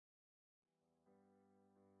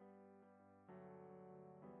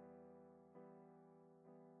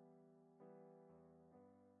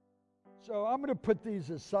So I'm going to put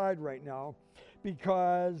these aside right now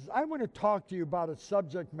because I want to talk to you about a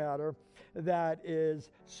subject matter that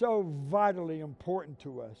is so vitally important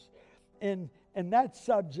to us. And that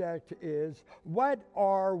subject is, what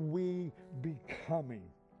are we becoming?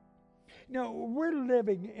 You know, we're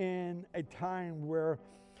living in a time where,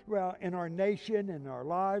 well, in our nation, in our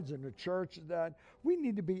lives, in the church, that we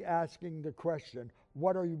need to be asking the question,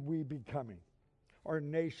 what are we becoming? Our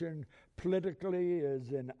nation politically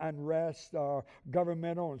is in unrest. Our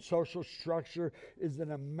governmental and social structure is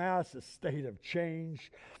in a massive state of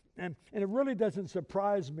change. And it really doesn't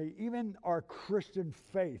surprise me. Even our Christian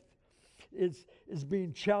faith is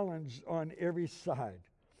being challenged on every side.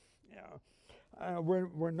 You know,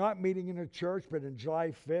 we're not meeting in a church, but in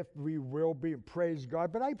July 5th we will be, and praise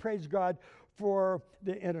God. But I praise God for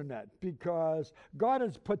the internet, because God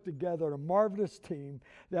has put together a marvelous team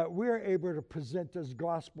that we're able to present this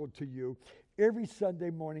gospel to you every Sunday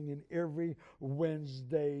morning and every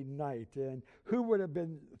Wednesday night. And who would have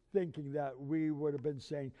been thinking that we would have been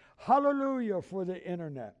saying hallelujah for the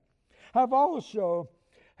internet? I've also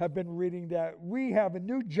have been reading that we have a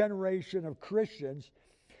new generation of Christians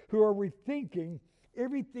who are rethinking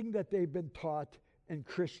everything that they've been taught in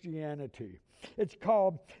Christianity. It's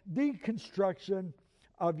called deconstruction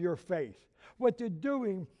of your faith. What they're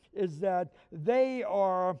doing is that they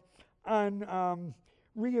are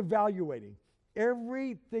reevaluating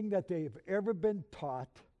everything that they've ever been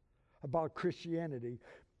taught about Christianity,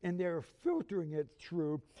 and they're filtering it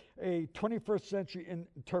through a 21st century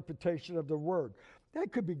interpretation of the Word.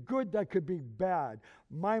 That could be good, that could be bad.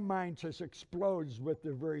 My mind just explodes with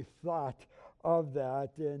the very thought of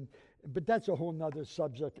that, but that's a whole nother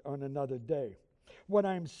subject on another day. What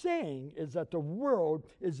I'm saying is that the world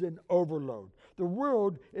is in overload. The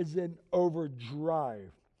world is in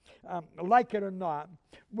overdrive. Like it or not,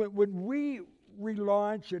 when we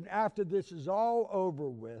relaunch and after this is all over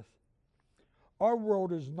with, our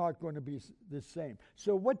world is not going to be the same.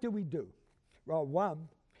 So what do? Well, one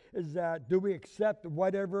is that, do we accept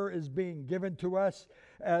whatever is being given to us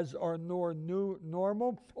as our new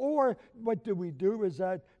normal? Or what do is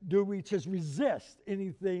that, do we just resist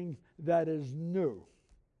anything that is new?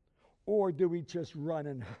 Or do we just run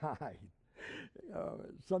and hide?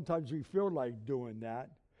 Sometimes we feel like doing that.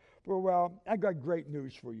 But well, I got great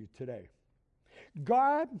news for you today.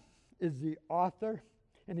 God is the author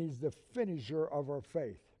and He's the finisher of our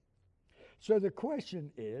faith. So the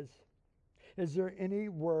question is there any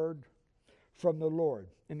word from the Lord?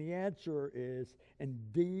 And the answer is,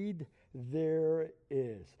 indeed there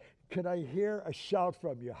is. Could I hear a shout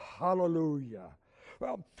from you? Hallelujah.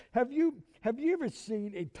 Well, have you ever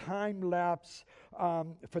seen a time-lapse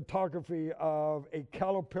photography of a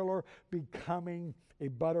caterpillar becoming a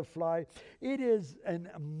butterfly? It is a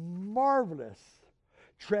marvelous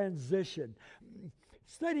transition.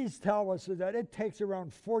 Studies tell us that it takes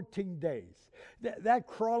around 14 days. That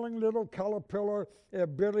crawling little caterpillar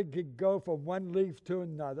barely could go from one leaf to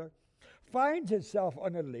another, finds itself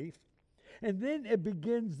on a leaf, and then it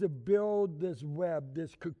begins to build this web,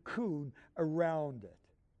 this cocoon around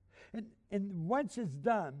it. And once it's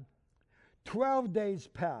done, 12 days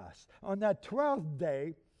pass. On that 12th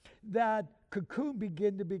day, that cocoon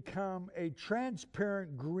begins to become a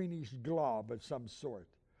transparent greenish glob of some sort.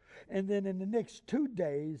 And then in the next 2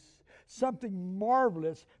 days, something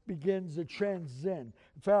marvelous begins to transcend.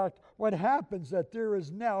 In fact, what happens is that there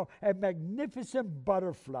is now a magnificent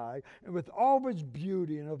butterfly, and with all of its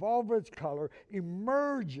beauty and of all of its color,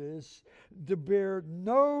 emerges to bear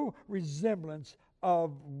no resemblance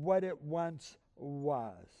of what it once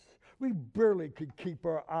was. We barely could keep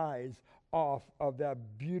our eyes off of that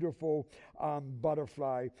beautiful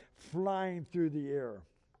butterfly flying through the air.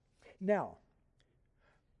 Now,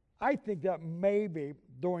 I think that maybe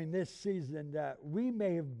during this season that we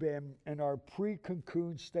may have been in our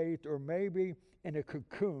pre-cocoon state, or maybe in a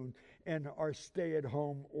cocoon in our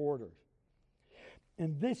stay-at-home order.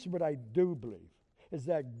 And this, what I do believe, is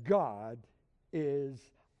that God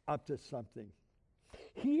is up to something.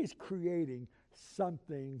 He is creating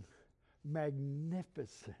something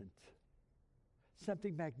magnificent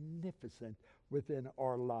within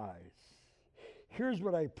our lives. Here's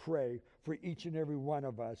what I pray for each and every one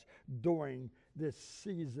of us during this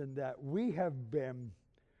season that we have been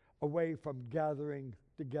away from gathering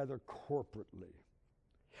together corporately.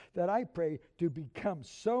 That I pray to become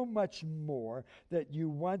so much more that you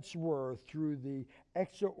once were through the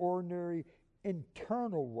extraordinary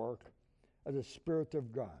internal work of the Spirit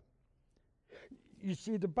of God. You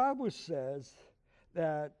see, the Bible says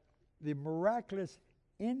that the miraculous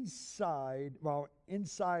inside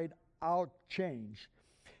out change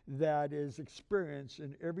that is experienced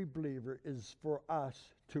in every believer is for us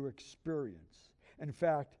to experience. In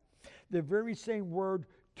fact, the very same word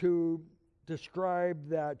to describe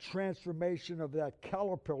that transformation of that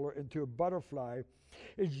caterpillar into a butterfly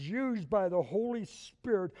is used by the Holy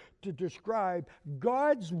Spirit to describe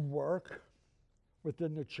God's work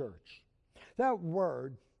within the church. That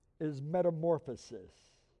word is metamorphosis.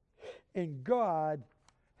 And God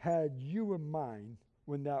had you in mind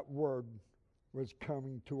when that word was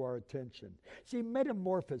coming to our attention. See,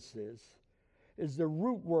 metamorphosis is the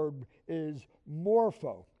root word is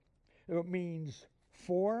morpho. It means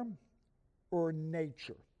form or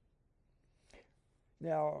nature.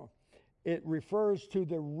 Now, it refers to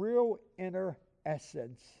the real inner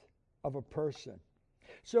essence of a person.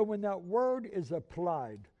 So when that word is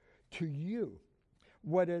applied to you,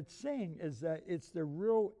 what it's saying is that it's the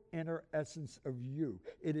real inner essence of you.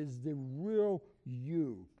 It is the real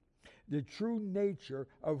you, the true nature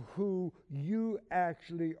of who you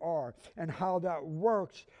actually are, and how that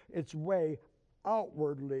works its way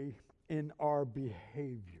outwardly in our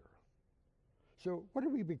behavior. So what are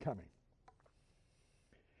we becoming?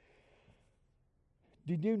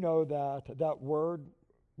 Did you know that that word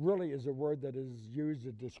really is a word that is used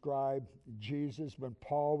to describe Jesus when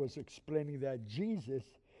Paul was explaining that Jesus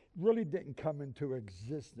really didn't come into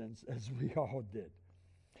existence as we all did.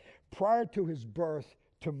 Prior to his birth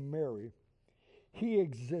to Mary, he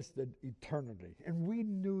existed eternally. And we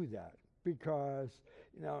knew that because,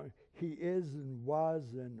 he is and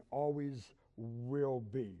was and always will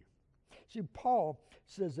be. See, Paul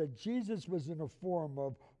says that Jesus was in a form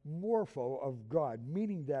of morpho of God,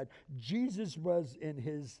 meaning that Jesus was in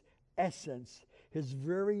his essence, his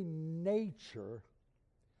very nature,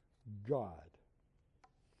 God.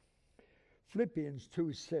 Philippians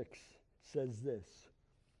 2:6 says this,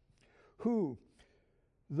 who,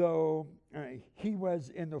 though he was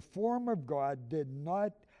in the form of God, did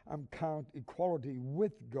not count equality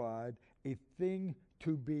with God a thing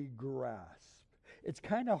to be grasped. It's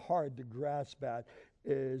kind of hard to grasp that,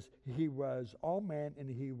 is he was all man and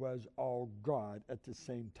he was all God at the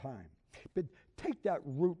same time. But take that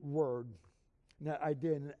root word, that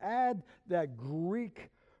idea, and add that Greek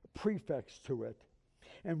prefix to it.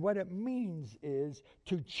 And what it means is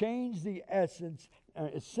to change the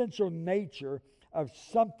essential nature of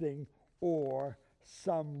something or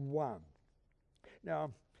someone.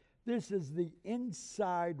 Now, this is the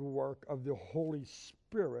inside work of the Holy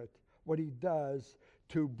Spirit, what he does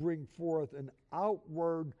to bring forth an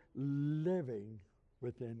outward living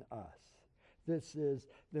within us. This is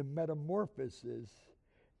the metamorphosis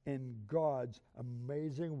in God's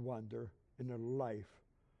amazing wonder in the life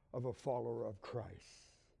of a follower of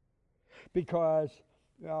Christ. Because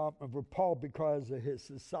for Paul, because his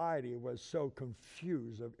society was so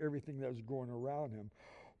confused of everything that was going around him,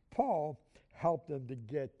 Paul helped them to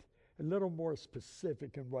get a little more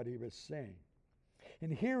specific in what he was saying.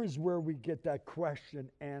 And here is where we get that question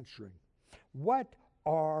answering. What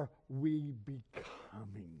are we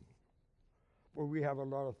becoming? Well, we have a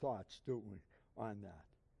lot of thoughts, don't we, on that?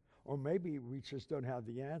 Or maybe we just don't have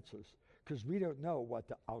the answers because we don't know what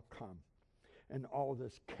the outcome and all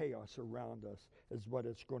this chaos around us is what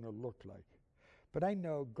it's going to look like. But I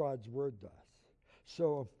know God's Word does.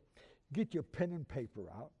 So get your pen and paper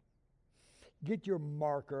out. Get your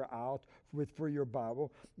marker out for your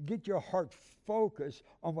Bible. Get your heart focused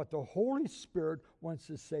on what the Holy Spirit wants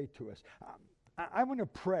to say to us. I want to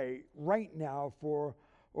pray right now for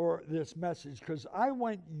this message because I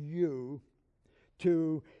want you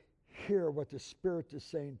to hear what the Spirit is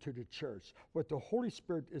saying to the church, what the Holy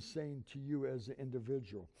Spirit is saying to you as an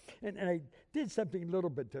individual. And I did something a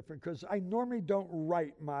little bit different because I normally don't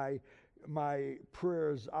write my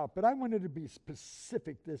prayers out, but I wanted to be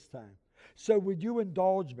specific this time. So would you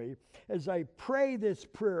indulge me as I pray this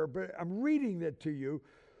prayer, but I'm reading it to you,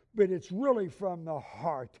 but it's really from the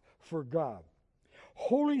heart for God.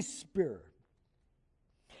 Holy Spirit,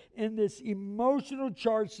 in this emotional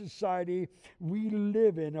charged society, we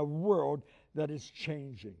live in a world that is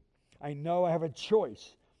changing. I know I have a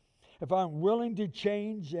choice. If I'm willing to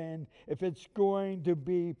change and if it's going to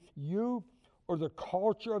be you or the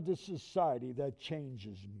culture of the society that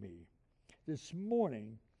changes me. This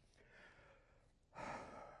morning,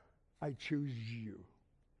 I choose you.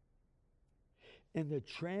 In the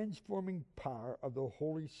transforming power of the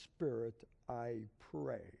Holy Spirit, I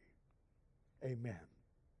pray. Amen.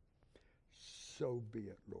 So be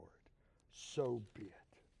it, Lord. So be it.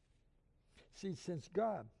 See, since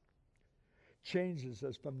God changes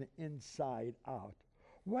us from the inside out,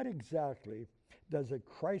 what exactly does a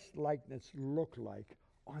Christ-likeness look like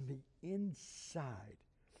on the inside?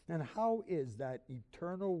 And how is that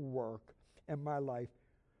eternal work in my life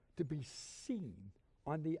to be seen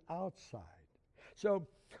on the outside? So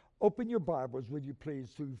open your Bibles, would you please,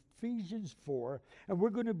 to Ephesians 4, and we're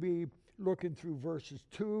going to be looking through verses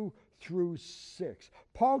 2 through 6.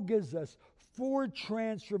 Paul gives us 4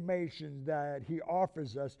 transformations that he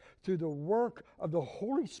offers us through the work of the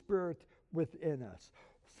Holy Spirit within us.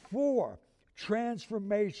 4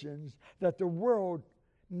 transformations that the world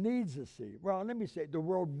needs to see. Well, let me say, the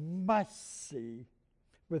world must see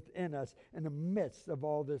within us in the midst of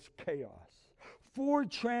all this chaos. 4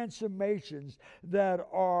 transformations that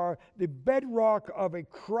are the bedrock of a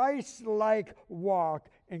Christ-like walk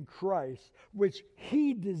in Christ, which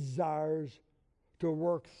he desires to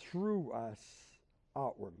work through us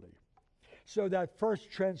outwardly. So that first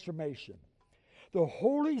transformation, the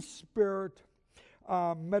Holy Spirit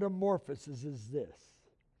metamorphosis is this: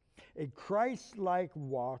 a Christ-like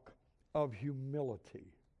walk of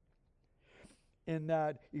humility. In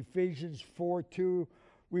that Ephesians 4:2,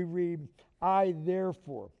 we read, I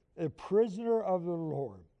therefore, a prisoner of the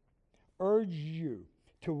Lord, urge you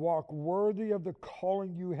to walk worthy of the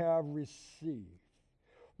calling you have received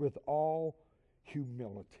with all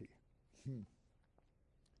humility.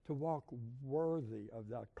 To walk worthy of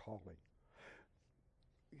that calling.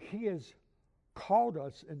 He has called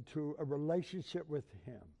us into a relationship with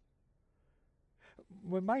him.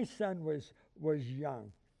 When my son was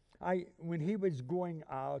young, when he was going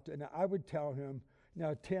out, and I would tell him,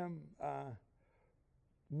 now Tim,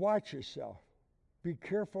 watch yourself. Be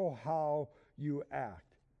careful how you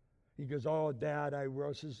act. He goes, oh, Dad, I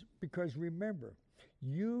will. Says, because remember,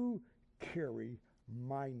 you carry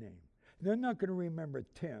my name. They're not going to remember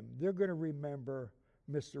Tim. They're going to remember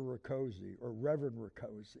Mr. Riccozzi or Reverend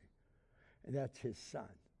Riccozzi. And that's his son.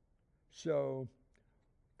 So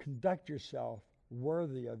conduct yourself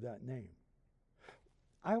worthy of that name.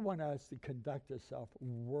 I want us to conduct ourselves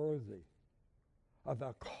worthy of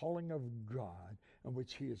the calling of God in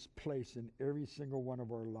which he has placed in every single one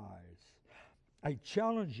of our lives. I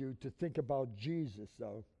challenge you to think about Jesus,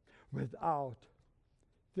 though, without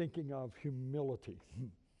thinking of humility.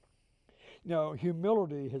 Now,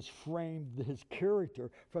 humility has framed his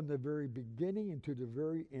character from the very beginning and to the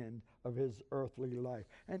very end of his earthly life.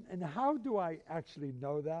 And how do I actually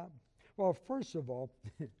know that? Well, first of all,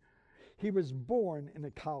 he was born in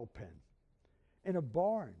a cow pen, in a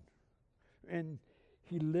barn. And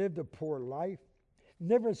he lived a poor life,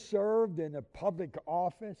 never served in a public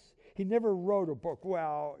office. He never wrote a book.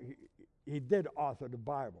 Well, he did author the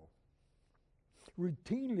Bible.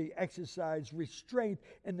 Routinely exercised restraint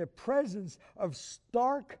in the presence of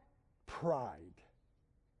stark pride.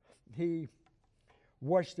 He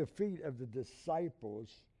washed the feet of the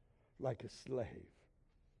disciples like a slave.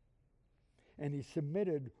 And he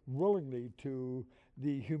submitted willingly to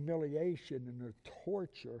the humiliation and the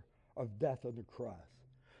torture of death on the cross.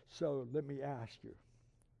 So let me ask you,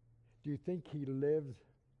 do you think he lived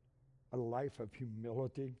a life of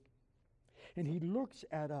humility? And he looks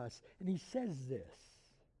at us and he says this,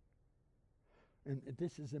 and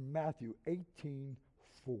this is in Matthew 18:4.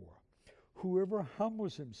 Whoever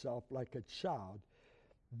humbles himself like a child,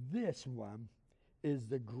 this one is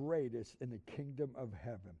the greatest in the kingdom of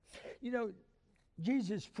heaven. You know,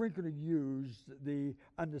 Jesus frequently used the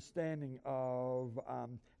understanding of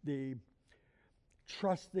the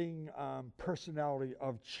trusting personality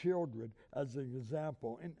of children as an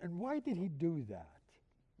example. And why did he do that?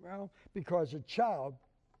 Well, because a child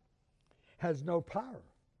has no power.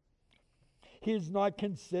 He is not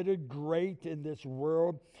considered great in this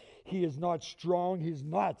world. He is not strong. He's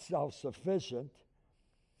not self-sufficient.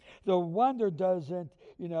 The world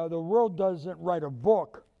doesn't write a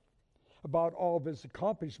book about all of his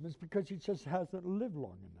accomplishments because he just hasn't lived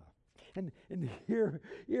long enough. And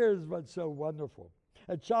here's what's so wonderful.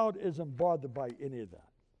 A child isn't bothered by any of that.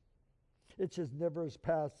 It just never has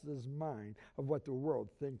passed his mind of what the world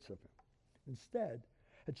thinks of him. Instead,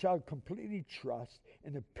 a child completely trusts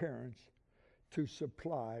in the parents to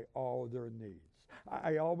supply all their needs.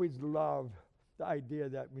 I always love the idea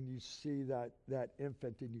that when you see that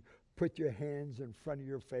infant and you put your hands in front of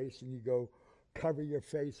your face and you go cover your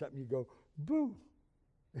face up and you go, boo.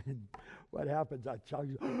 And what happens, that child,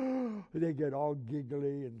 they get all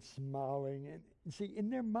giggly and smiling. And see, in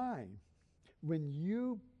their mind, when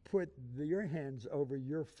you put your hands over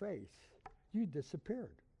your face, you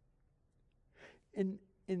disappeared. And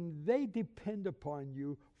they depend upon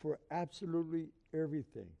you for absolutely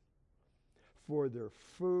everything. For their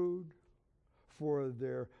food, for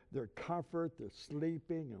their comfort, their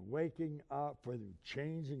sleeping and waking up, for them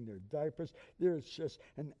changing their diapers. There's just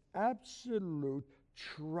an absolute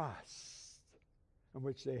trust in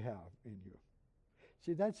which they have in you.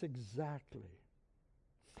 See, that's exactly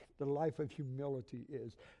the life of humility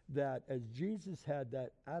is, that as Jesus had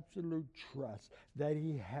that absolute trust that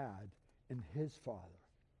he had in his Father,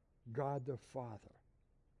 God the Father,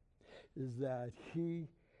 is that he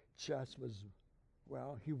just was,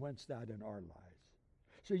 well, he wants that in our lives.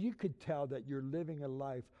 So you could tell that you're living a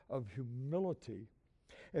life of humility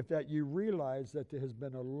if that you realize that there has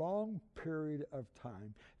been a long period of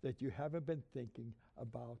time that you haven't been thinking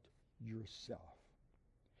about yourself.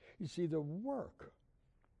 You see, the work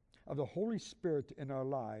of the Holy Spirit in our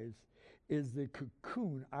lives is the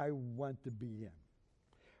cocoon I want to be in.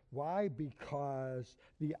 Why? Because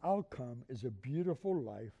the outcome is a beautiful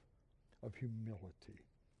life of humility.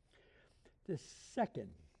 The second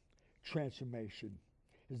transformation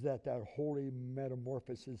is that holy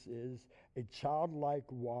metamorphosis is a childlike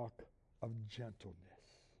walk of gentleness.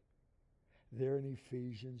 There in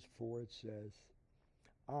Ephesians 4 it says,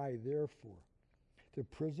 I therefore, the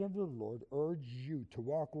prisoner of the Lord, urge you to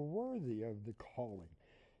walk worthy of the calling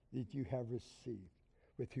that you have received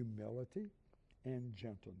with humility and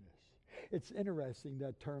gentleness. It's interesting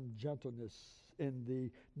that term gentleness in the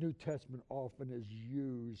New Testament often is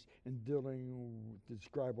used in to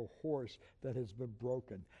describe a horse that has been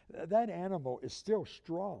broken. That animal is still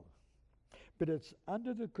strong, but it's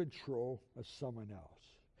under the control of someone else.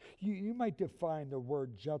 You might define the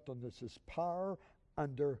word gentleness as power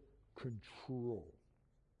under control.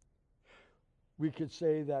 We could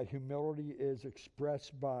say that humility is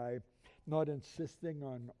expressed by not insisting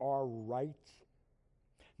on our rights,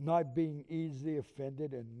 not being easily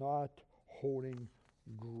offended, and not holding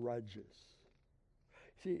grudges.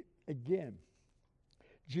 See, again,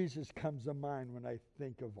 Jesus comes to mind when I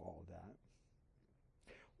think of all that.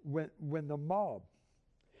 When the mob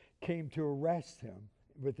came to arrest him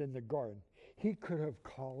within the garden, he could have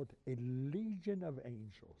called a legion of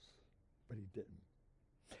angels, but he didn't.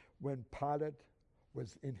 When Pilate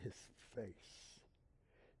was in his face,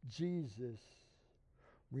 Jesus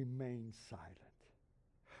remained silent.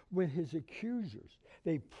 When his accusers,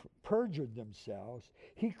 they perjured themselves,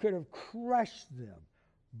 he could have crushed them,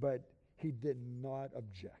 but he did not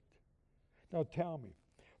object. Now tell me,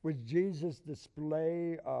 was Jesus'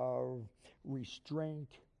 display of restraint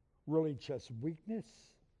really just weakness?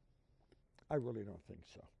 I really don't think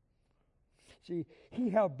so. See, he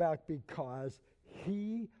held back because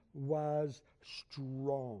he was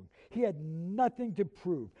strong. He had nothing to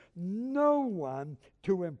prove, no one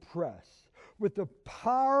to impress. With the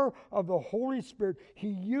power of the Holy Spirit, he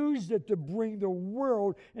used it to bring the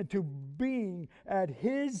world into being at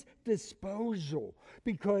his disposal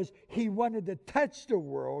because he wanted to touch the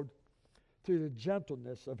world through the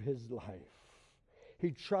gentleness of his life.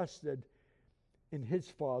 He trusted in his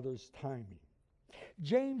Father's timing.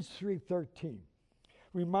 James 3:13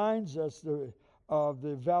 reminds us of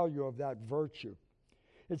the value of that virtue.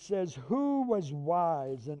 It says, who was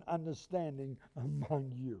wise and understanding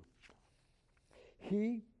among you?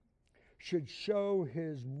 He should show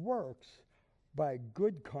his works by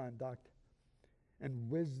good conduct and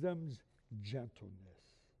wisdom's gentleness.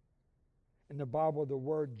 In the Bible, the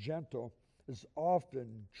word gentle is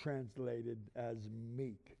often translated as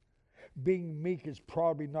meek. Being meek is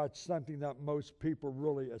probably not something that most people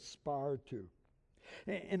really aspire to.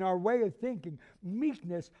 In our way of thinking,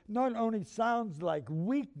 meekness not only sounds like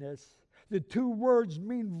weakness, the two words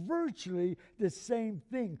mean virtually the same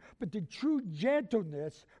thing, but the true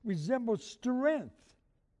gentleness resembles strength,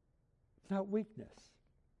 not weakness.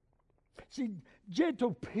 See,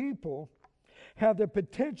 gentle people have the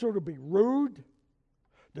potential to be rude,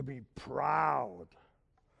 to be proud,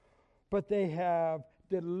 but they have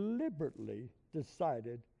deliberately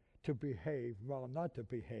decided to behave, well, not to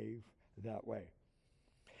behave that way.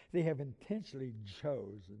 They have intentionally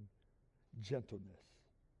chosen gentleness.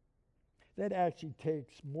 That actually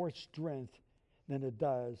takes more strength than it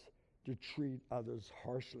does to treat others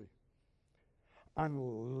harshly.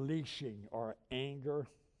 Unleashing our anger,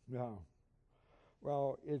 no.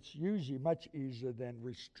 Well, it's usually much easier than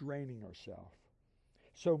restraining ourselves.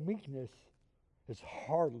 So meekness is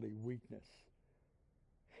hardly weakness.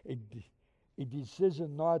 A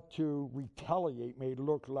decision not to retaliate may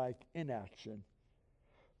look like inaction,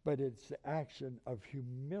 but it's the action of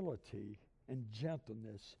humility and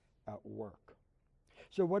gentleness at work.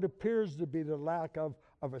 So what appears to be the lack of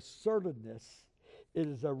assertiveness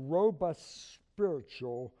is a robust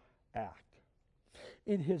spiritual act.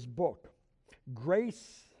 In his book,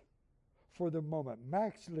 Grace for the Moment,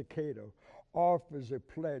 Max Lucado offers a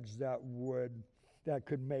pledge that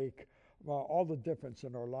could make all the difference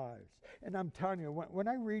in our lives. And I'm telling you, when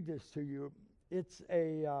I read this to you, it's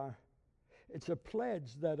It's a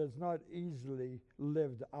pledge that is not easily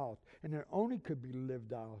lived out, and it only could be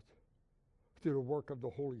lived out through the work of the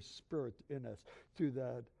Holy Spirit in us, through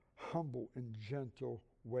that humble and gentle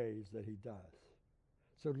ways that he does.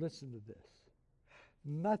 So listen to this.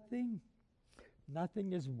 Nothing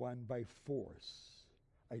is won by force.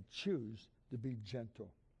 I choose to be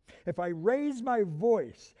gentle. If I raise my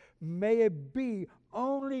voice, may it be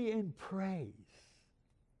only in praise.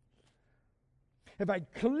 If I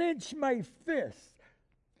clench my fist,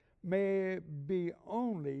 may it be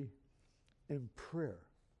only in prayer.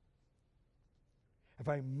 If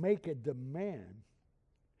I make a demand,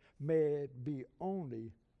 may it be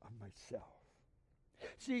only of myself.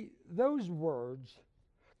 See, those words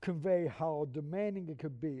convey how demanding it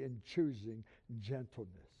could be in choosing gentleness.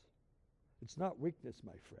 It's not weakness,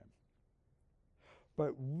 my friend.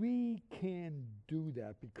 But we can do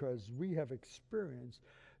that because we have experienced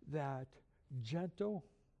that gentle,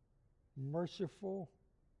 merciful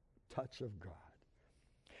touch of God.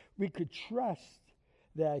 We could trust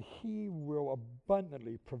that he will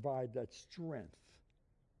abundantly provide that strength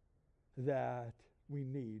that we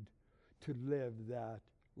need to live that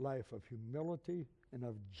life of humility and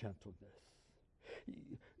of gentleness.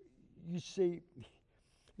 You see,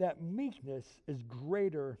 that meekness is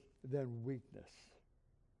greater than weakness.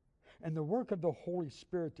 And the work of the Holy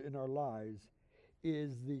Spirit in our lives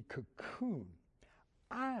is the cocoon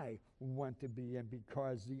I want to be in,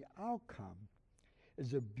 because the outcome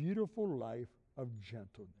is a beautiful life of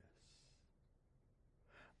gentleness.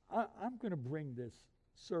 I'm going to bring this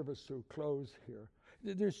service to a close here.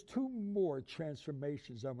 There's two more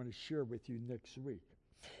transformations I'm going to share with you next week.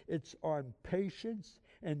 It's on patience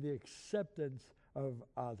and the acceptance of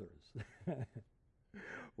others.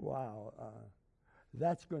 Wow.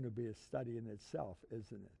 That's going to be a study in itself,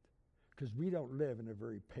 isn't it? Because we don't live in a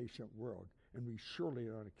very patient world, and we surely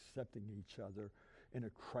aren't accepting each other in a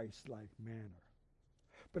Christ-like manner.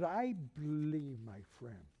 But I believe, my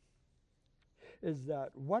friend, is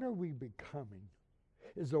that what are we becoming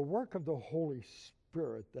is the work of the Holy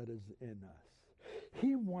Spirit that is in us.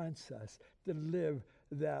 He wants us to live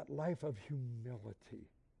that life of humility.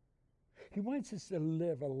 He wants us to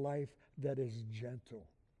live a life that is gentle.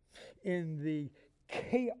 In the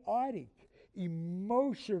chaotic,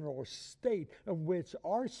 emotional state in which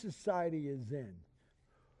our society is in,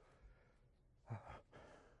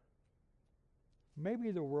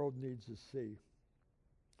 maybe the world needs to see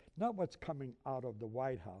not what's coming out of the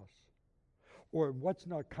White House, or what's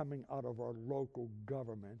not coming out of our local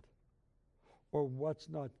government, or what's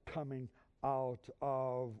not coming out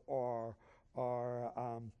of our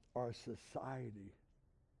society,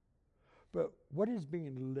 but what is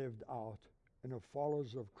being lived out in the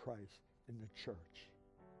followers of Christ in the church.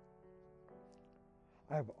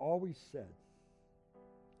 I have always said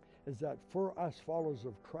is that for us followers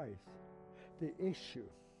of Christ, the issue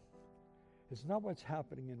is not what's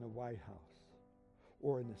happening in the White House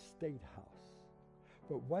or in the State House,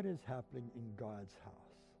 but what is happening in God's house.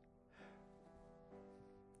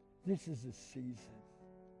 This is a season.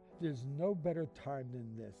 There's no better time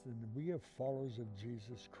than this, than we are followers of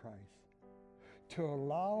Jesus Christ, to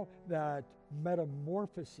allow that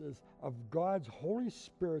metamorphosis of God's Holy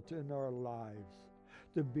Spirit in our lives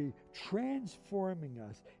to be transforming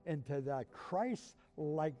us into that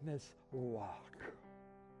Christ-likeness walk.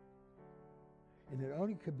 And it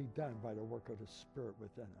only can be done by the work of the Spirit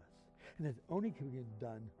within us. And it only can be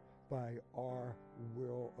done by our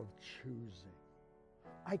will of choosing.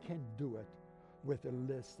 I can't do it with a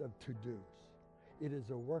list of to-dos. It is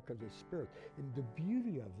a work of the Spirit. And the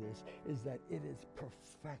beauty of this is that it is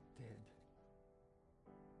perfected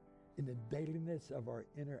in the dailiness of our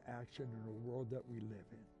interaction in the world that we live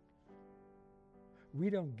in. We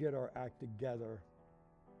don't get our act together.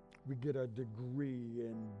 We get our degree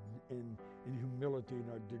in humility and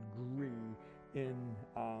our degree in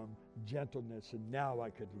gentleness, and now I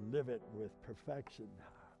could live it with perfection.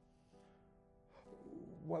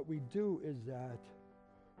 What we do is that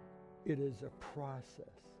it is a process.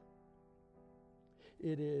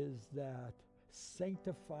 It is that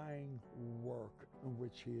sanctifying work in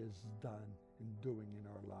which he has done and doing in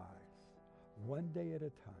our lives, one day at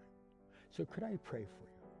a time. So could I pray for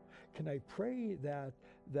you? Can I pray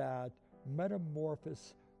that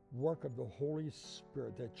metamorphosis work of the Holy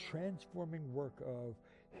Spirit, that transforming work of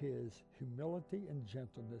his humility and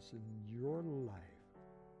gentleness in your life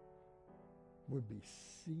would be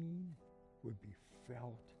seen, would be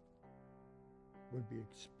felt, would be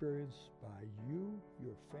experienced by you,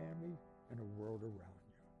 your family, and the world around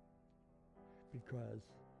you. Because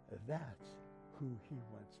that's who he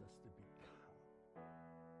wants us to be.